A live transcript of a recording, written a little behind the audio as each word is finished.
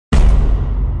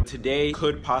today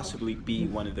could possibly be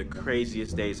one of the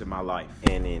craziest days of my life.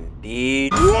 And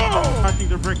indeed. Whoa! I think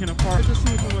they're breaking apart. I just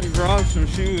need somebody to rob some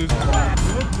shoes. What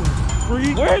the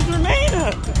freak? Where's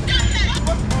Romana?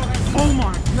 Oh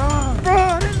my god. Bro,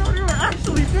 I didn't know you were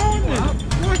actually doing this.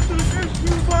 What's there's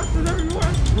shoe boxes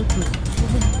everywhere? What the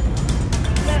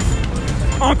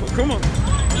Uncle, come on.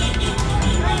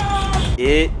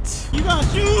 You got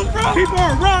shoes, bro? People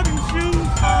are robbing shoes.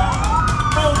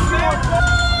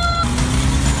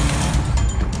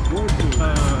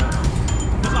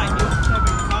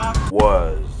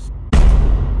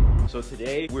 So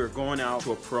today we're going out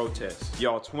to a protest.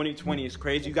 Y'all, 2020 is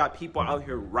crazy. You got people out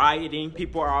here rioting.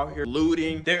 People are out here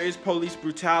looting. There is police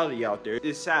brutality out there.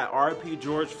 It's sad. RIP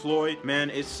George Floyd. Man,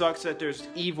 it sucks that there's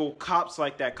evil cops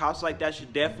like that. Cops like that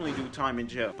should definitely do time in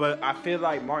jail. But I feel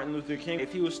like Martin Luther King,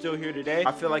 if he was still here today,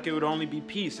 I feel like it would only be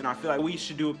peace. And I feel like we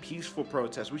should do a peaceful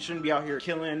protest. We shouldn't be out here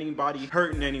killing anybody,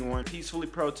 hurting anyone, peacefully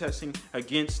protesting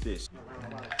against this.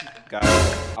 Guys,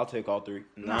 I'll take all three.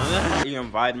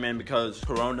 Vitamin because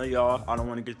Corona, y'all. I don't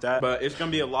want to get that. But it's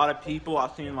gonna be a lot of people.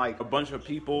 I've seen like a bunch of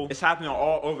people. It's happening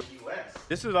all over the US.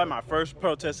 This is like my first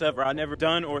protest ever. I've never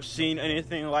done or seen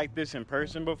anything like this in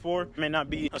person before. It may not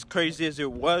be as crazy as it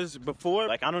was before.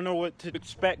 Like, I don't know what to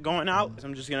expect going out. So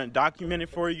I'm just gonna document it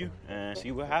for you and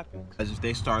see what happens. As if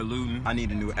they start looting, I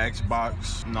need a new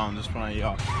Xbox. No, I'm just playing,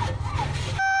 y'all.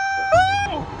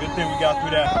 Good thing we got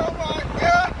through that. Oh my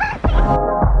God.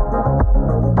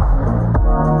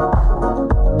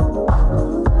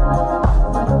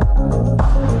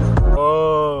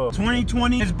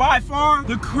 2020 is by far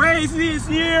the craziest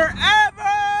year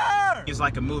ever! It's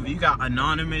like a movie. You got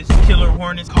Anonymous, Killer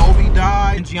Hornets, Kobe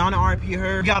died, and Gianna RP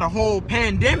her. You got a whole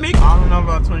pandemic. I don't know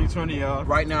about 2020, y'all.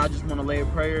 Right now, I just want to lay a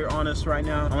prayer on us right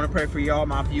now. I want to pray for y'all,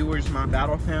 my viewers, my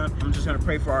battle fam. I'm just going to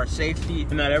pray for our safety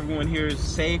and that everyone here is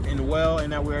safe and well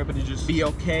and that we're able to just be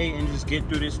okay and just get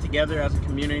through this together as a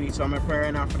community. So I'm going to pray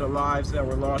right now for the lives that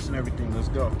were lost and everything. Let's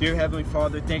go. Dear Heavenly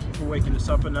Father, thank you for waking us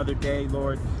up another day,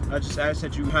 Lord. I just ask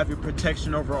that you have your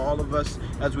protection over all of us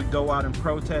as we go out and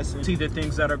protest and see the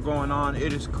things that are going on.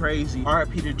 It is crazy.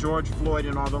 RIP to George Floyd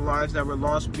and all the lives that were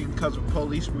lost because of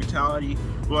police brutality.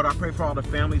 Lord, I pray for all the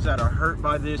families that are hurt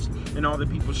by this and all the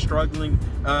people struggling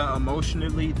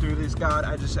emotionally through this, God.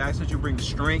 I just ask that you bring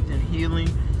strength and healing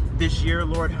this year,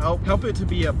 Lord. Help it to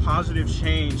be a positive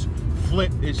change.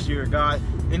 Flip this year, God.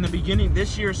 In the beginning,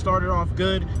 this year started off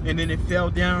good and then it fell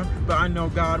down, but I know,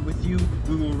 God, with you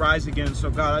we will rise again. So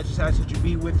God, I just ask that you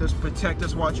be with us, protect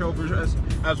us, watch over us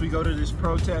as we go to this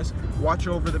protest. Watch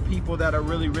over the people that are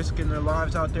really risking their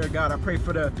lives out there, God. I pray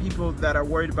for the people that are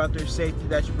worried about their safety,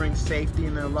 that you bring safety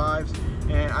in their lives.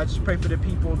 And I just pray for the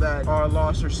people that are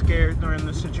lost or scared during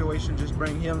this situation. Just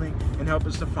bring healing and help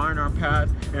us to find our path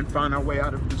and find our way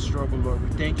out of the struggle, Lord. We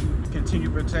thank you. Continue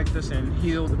to protect us and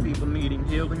heal the people needing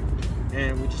healing.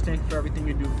 And we just thank you for everything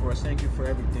you do for us. Thank you for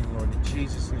everything, Lord. In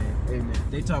Jesus' name, amen.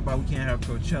 They talk about we can't have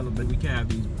Coachella, but we can't have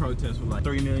these protests with like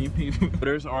 3 million people.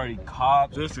 There's already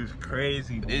cops. This is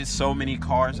crazy. There's so many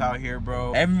cars out here,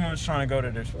 bro. Everyone's trying to go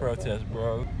to this protest,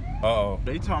 bro. Uh-oh.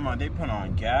 They talking about they put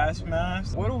on gas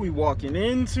masks. What are we walking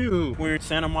into? We're in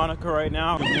Santa Monica right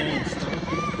now.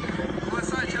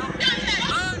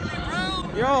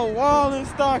 Yo, Wall and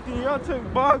Stockton, y'all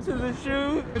took boxes of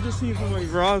shoes. I just seen somebody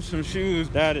rob some shoes.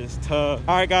 That is tough.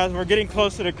 All right, guys, we're getting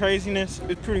close to the craziness.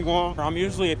 It's pretty warm. I'm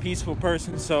usually a peaceful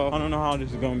person, so I don't know how this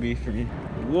is gonna be for me.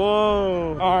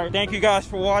 Whoa. All right, thank you guys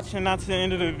for watching. That's the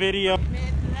end of the video.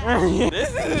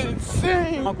 This is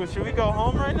insane. Uncle, should we go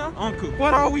home right now? Uncle,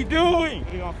 what are we doing?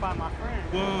 We're gonna find my friend.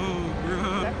 Whoa, bro.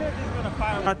 That bitch is gonna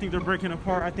find. I think they're breaking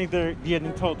apart. I think they're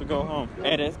getting told to go home.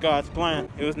 Hey, that's God's plan.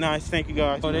 It was nice. Thank you,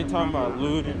 guys. Oh, they talking about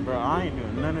looting, bro. I ain't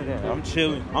doing none of that. I'm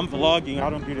chilling. I'm vlogging.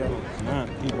 I don't do that. Nah,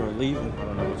 people are leaving. I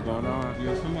don't know what's going on.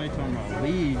 Yo, somebody talking about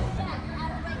leave. I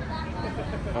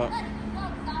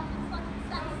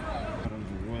don't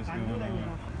know what's going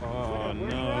on. Oh,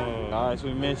 no. Guys,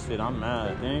 we missed it. I'm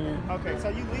mad. Dang it. Okay, so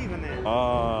you leaving then?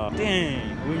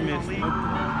 Dang. We missed it.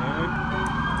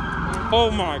 Oh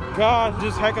my gosh,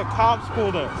 this heck of cops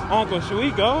pulled us. Uncle, should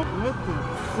we go? What the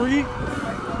freak?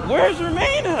 Where's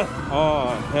Romana? Oh,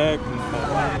 heck no.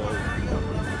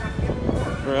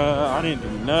 Bruh, I didn't do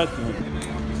nothing.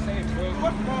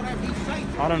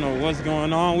 I don't know what's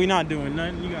going on. We not doing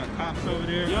nothing. You got cops over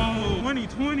there. Yo,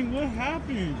 2020, what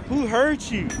happened? Who hurt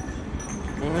you?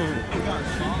 Whoa. You got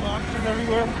shoe boxes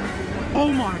everywhere?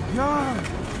 Oh my God.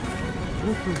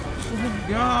 What the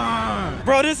God.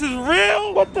 Bro, this is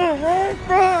real? What the heck?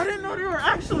 Bro, I didn't know they were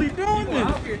actually doing this.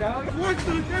 Out here, dog. What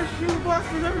the? There's shoe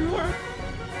boxes everywhere.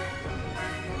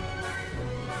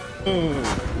 Oh.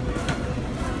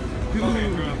 Dude.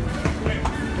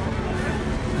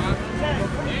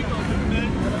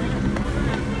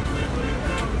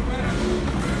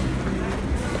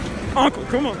 Uncle,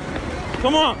 come on.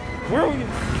 Come on. Where are we?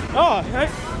 Oh, hey.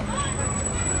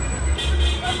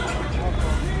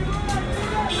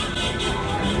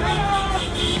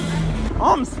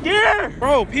 I'm scared.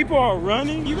 Bro, people are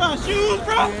running. You got shoes,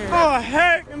 bro? Oh,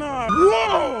 heck no.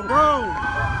 Whoa, bro.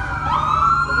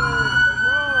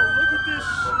 Look at this.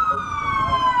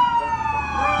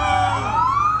 Bro.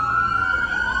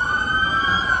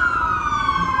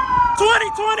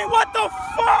 2020, what the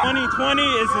fuck? 2020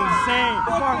 is insane.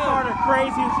 It's by far the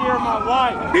craziest year of my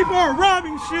life. People are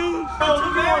robbing shoes. Bro,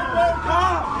 look at all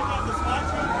the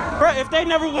bro, if they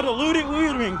never would have looted, we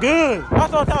would have been good. I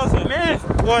thought that was a myth.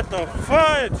 What the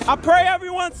fudge? I pray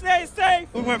everyone stays safe.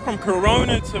 We went from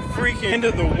Corona to freaking end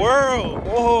of the world.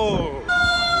 Whoa.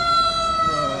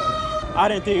 I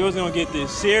didn't think it was gonna get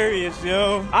this serious,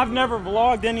 yo. I've never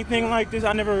vlogged anything like this.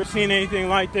 I've never seen anything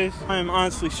like this. I am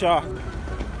honestly shocked.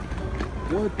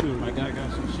 What the? My guy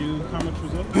got some shoes. How much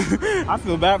was that? I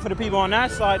feel bad for the people on that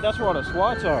side. That's where all the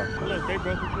SWATs are. Look, they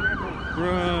broke into everything.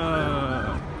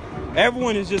 Bruh.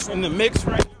 Everyone is just in the mix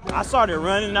right now. I started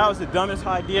running. That was the dumbest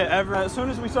idea ever. As soon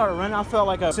as we started running, I felt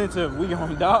like a sense of we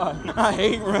gonna die. I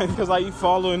hate running because like you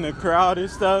follow in the crowd and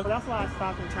stuff. That's why I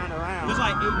stopped and turned around. There's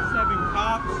like 87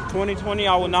 cops. 2020,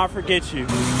 I will not forget you.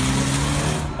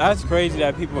 That's crazy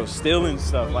that people are stealing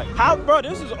stuff. Like, how, bro,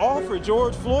 this is all for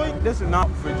George Floyd? This is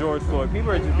not for George Floyd.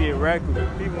 People are just being reckless.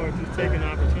 People are just taking the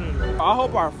opportunity. I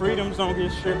hope our freedoms don't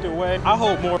get stripped away. I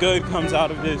hope more good comes out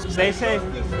of this. Stay safe.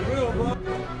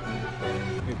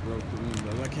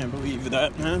 I can't believe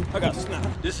that, man. I got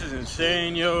snapped. This is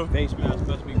insane, yo. Face mask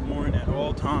must be worn at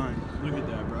all times. Look at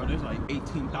that, bro. There's like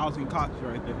 18,000 cops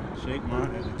right there. Shake my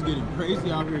head. It's getting crazy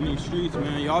out here in these streets,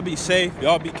 man. Y'all be safe.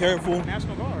 Y'all be careful.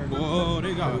 National Guard. Whoa,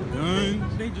 they got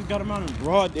guns. They just got them out in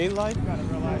broad daylight. You gotta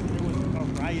realize there was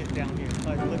a riot down here.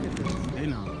 Like, look at this. They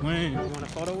not playing. You want a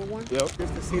photo with one? Yep.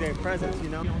 Just to see their presence, you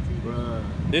know? Bruh.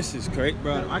 This is great,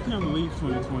 bro. I can't believe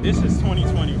 2020. This is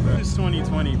 2020, bro. This is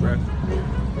 2020, bro.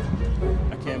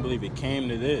 I can't believe it came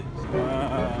to this.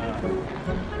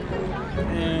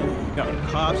 Man, got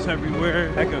cops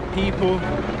everywhere. Heck of people.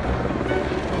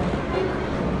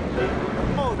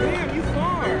 Oh, damn, you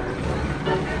far.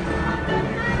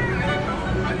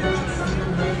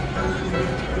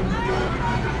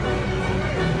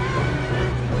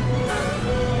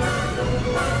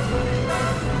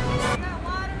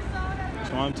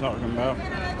 That's what I'm talking about.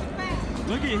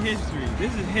 Look at history.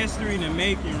 This is history in the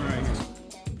making right here.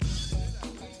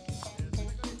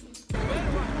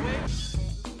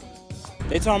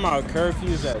 They talking about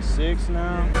curfews at 6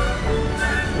 now.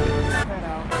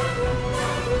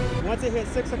 Once it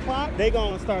hits 6 o'clock, they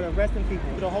gonna start arresting people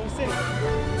through the whole city.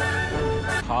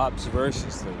 Cops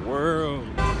versus the world.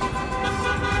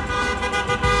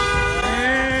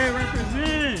 Hey,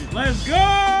 represent. Let's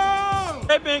go!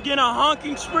 They've been getting a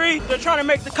honking spree. They're trying to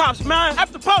make the cops mad.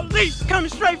 After police coming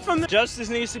straight from the justice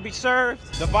needs to be served.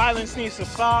 The violence needs to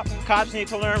stop. Cops need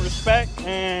to learn respect.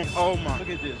 And oh my, look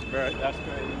at this, bro. That's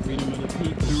crazy. Freedom of the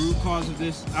people. The root cause of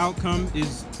this outcome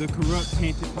is the corrupt,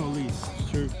 tainted police. It's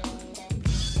true.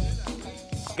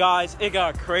 Guys, it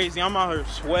got crazy. I'm out here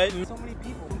sweating. So many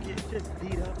people who get just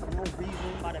beat up for no reason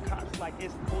by the cops. Like,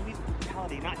 it's police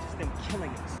brutality, not just them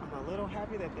killing us. I'm a little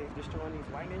happy that they're destroying these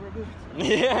white neighborhoods.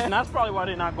 Yeah, and that's probably why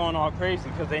they're not going all crazy,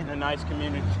 because they're in a nice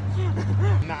community.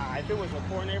 Nah, if it was a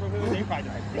poor neighborhood, they'd probably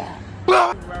be like,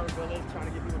 blah. Wherever village trying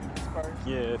to get people to disperse.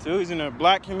 Yeah, if it was in a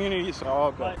black community, it's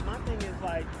all good. But my thing is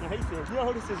like, you know, he said,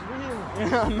 yo, this is real.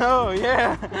 Yeah, no,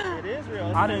 yeah. It is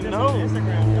real. I didn't know.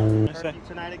 Instagram, yo. Curfew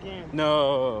tonight again.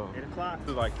 No. 8 o'clock.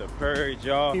 It's like the purge,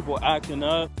 y'all. People acting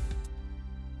up.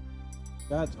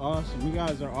 That's awesome. You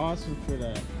guys are awesome for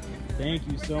that. Thank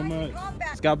you so much.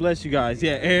 God bless you guys.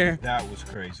 Yeah, air. That was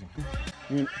crazy.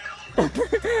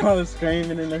 I was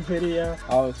screaming in the video.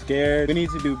 I was scared. We need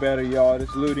to do better, y'all.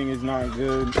 This looting is not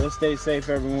good. Let's stay safe,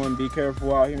 everyone. Be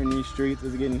careful out here in these streets.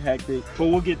 It's getting hectic. But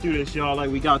we'll get through this, y'all,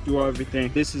 like we got through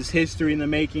everything. This is history in the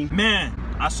making. Man,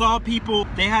 I saw people,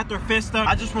 they had their fists up.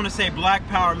 I just want to say black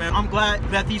power, man. I'm glad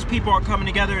that these people are coming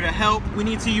together to help. We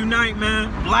need to unite,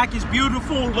 man. Black is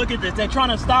beautiful. Look at this. They're trying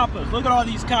to stop us. Look at all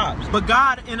these cops. But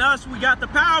God in us, we got the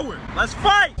power. Let's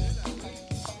fight.